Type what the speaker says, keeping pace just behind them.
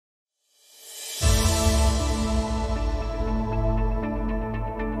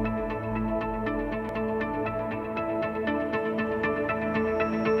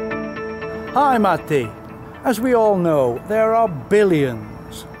Hi Matti. As we all know, there are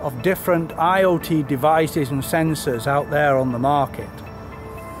billions of different IoT devices and sensors out there on the market.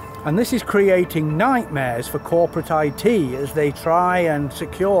 And this is creating nightmares for corporate IT as they try and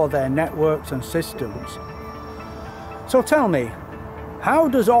secure their networks and systems. So tell me, how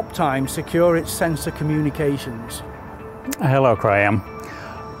does OPTIME secure its sensor communications? Hello Graham.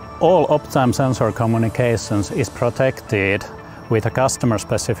 All OPTIME sensor communications is protected with a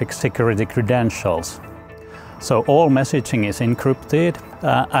customer-specific security credentials. So all messaging is encrypted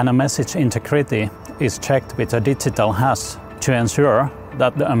and a message integrity is checked with a digital hash to ensure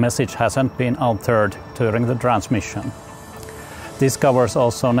that the message hasn't been altered during the transmission. This covers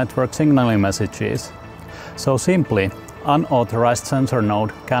also network signaling messages. So simply, unauthorized sensor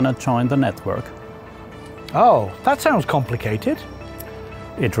node cannot join the network. Oh, that sounds complicated.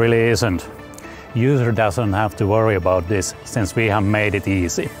 It really isn't. User doesn't have to worry about this since we have made it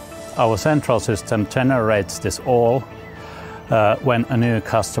easy. Our central system generates this all when a new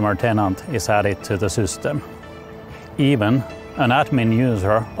customer tenant is added to the system. Even an admin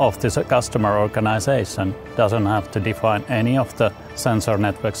user of this customer organization doesn't have to define any of the sensor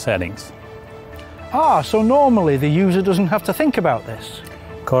network settings. So normally the user doesn't have to think about this?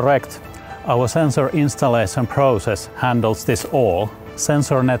 Correct. Our sensor installation process handles this all.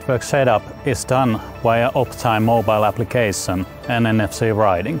 Sensor network setup is done via OPTIME mobile application and NFC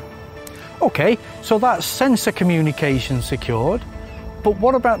writing. Okay, so that's sensor communication secured, but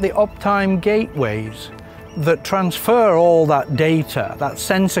what about the OPTIME gateways that transfer all that data, that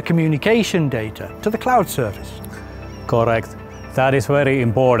sensor communication data, to the cloud service? Correct. That is very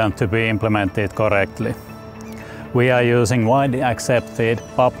important to be implemented correctly. We are using widely accepted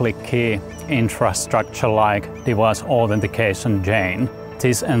public key infrastructure like device authentication chain.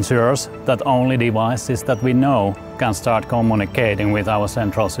 This ensures that only devices that we know can start communicating with our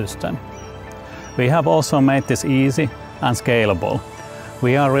central system. We have also made this easy and scalable.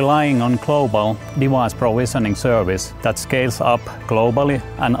 We are relying on global device provisioning service that scales up globally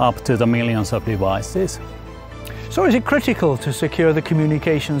and up to the millions of devices. So is it critical to secure the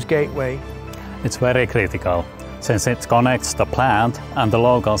communications gateway? It's very critical, since it connects the plant and the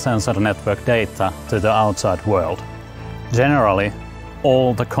local sensor network data to the outside world. Generally,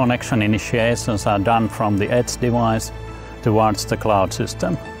 all the connection initiations are done from the edge device towards the cloud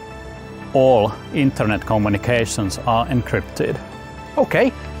system. All internet communications are encrypted.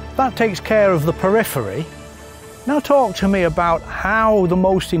 Okay, that takes care of the periphery. Now talk to me about how the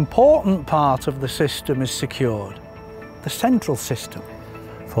most important part of the system is secured, the central system.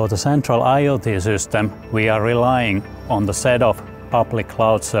 For the central IoT system, we are relying on the set of public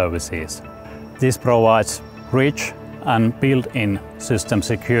cloud services. This provides rich and built-in system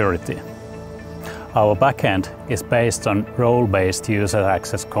security. Our backend is based on role-based user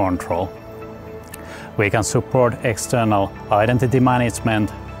access control. We can support external identity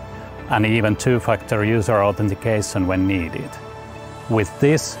management and even two-factor user authentication when needed. With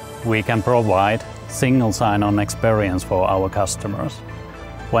this, we can provide single sign-on experience for our customers.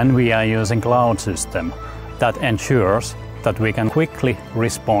 When we are using cloud system, that ensures that we can quickly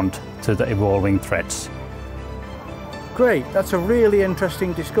respond to the evolving threats. Great, that's a really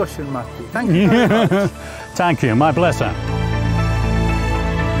interesting discussion, Matti. Thank you very much. Thank you, my pleasure.